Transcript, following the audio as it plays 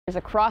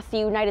Across the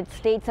United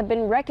States have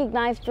been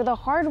recognized for the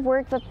hard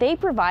work that they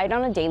provide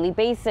on a daily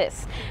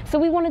basis. So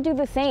we want to do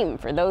the same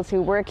for those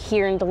who work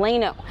here in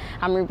Delano.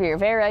 I'm Ruby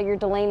Rivera, your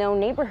Delano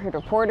neighborhood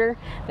reporter.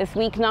 This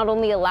week not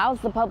only allows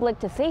the public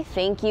to say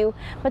thank you,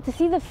 but to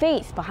see the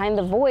face behind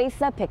the voice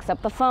that picks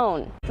up the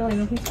phone.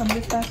 Delano, please come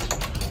dispatch.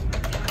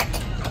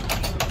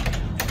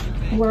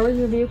 Where was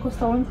your vehicle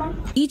stolen from?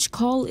 Each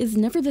call is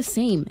never the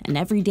same, and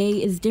every day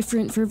is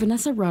different for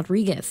Vanessa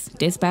Rodriguez,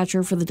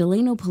 dispatcher for the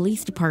Delano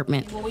Police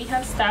Department. Well, we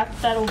have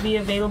staff that will be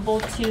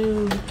available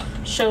to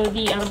show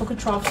the animal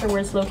control officer where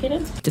it's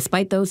located.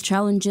 Despite those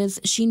challenges,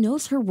 she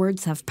knows her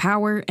words have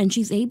power, and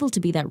she's able to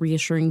be that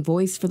reassuring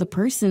voice for the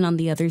person on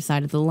the other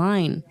side of the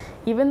line.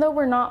 Even though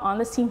we're not on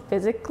the scene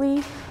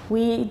physically,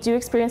 we do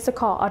experience the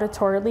call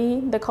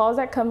auditorily. The calls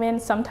that come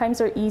in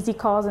sometimes are easy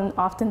calls and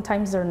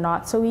oftentimes they're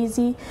not so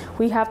easy.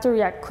 We have to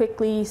react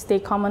quickly, stay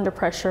calm under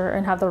pressure,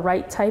 and have the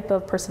right type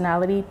of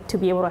personality to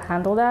be able to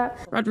handle that.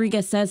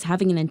 Rodriguez says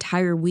having an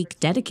entire week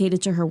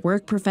dedicated to her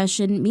work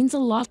profession means a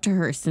lot to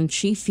her, since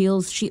she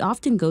feels she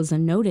often goes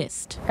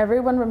unnoticed.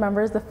 Everyone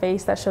remembers the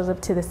face that shows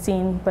up to the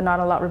scene, but not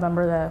a lot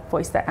remember the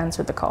voice that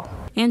answered the call.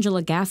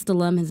 Angela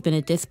Gastelum has been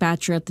a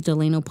dispatcher at the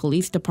Delano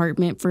Police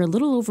Department for a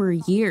little over a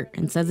year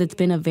and says it's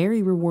been a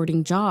very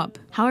rewarding job.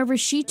 However,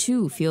 she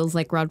too feels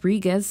like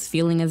Rodriguez,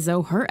 feeling as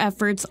though her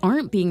efforts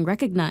aren't being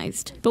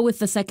recognized. But with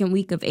the second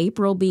week of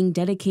April being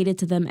dedicated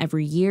to them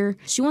every year,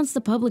 she wants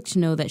the public to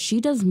know that she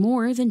does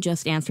more than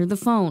just answer the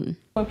phone.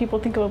 When people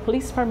think of a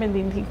police department,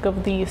 they think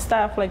of the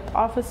staff, like the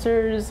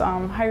officers,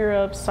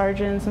 higher-ups,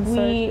 sergeants, and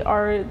we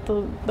are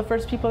the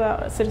first people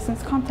that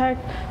citizens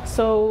contact.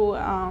 So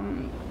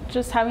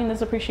just having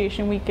this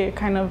appreciation week, it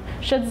kind of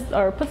sheds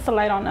or puts the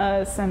light on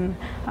us and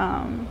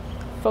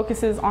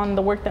focuses on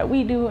the work that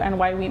we do and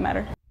why we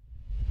matter.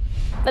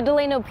 The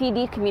Delano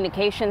PD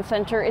Communications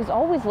Center is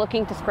always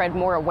looking to spread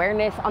more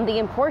awareness on the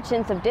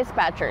importance of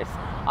dispatchers,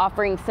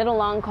 offering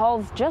sit-along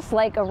calls just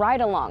like a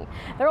ride-along.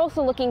 They're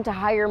also looking to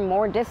hire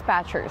more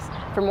dispatchers.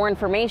 For more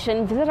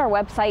information, visit our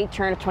website,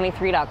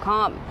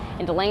 turn23.com.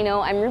 In Delano,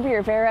 I'm Ruby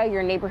Rivera,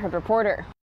 your neighborhood reporter.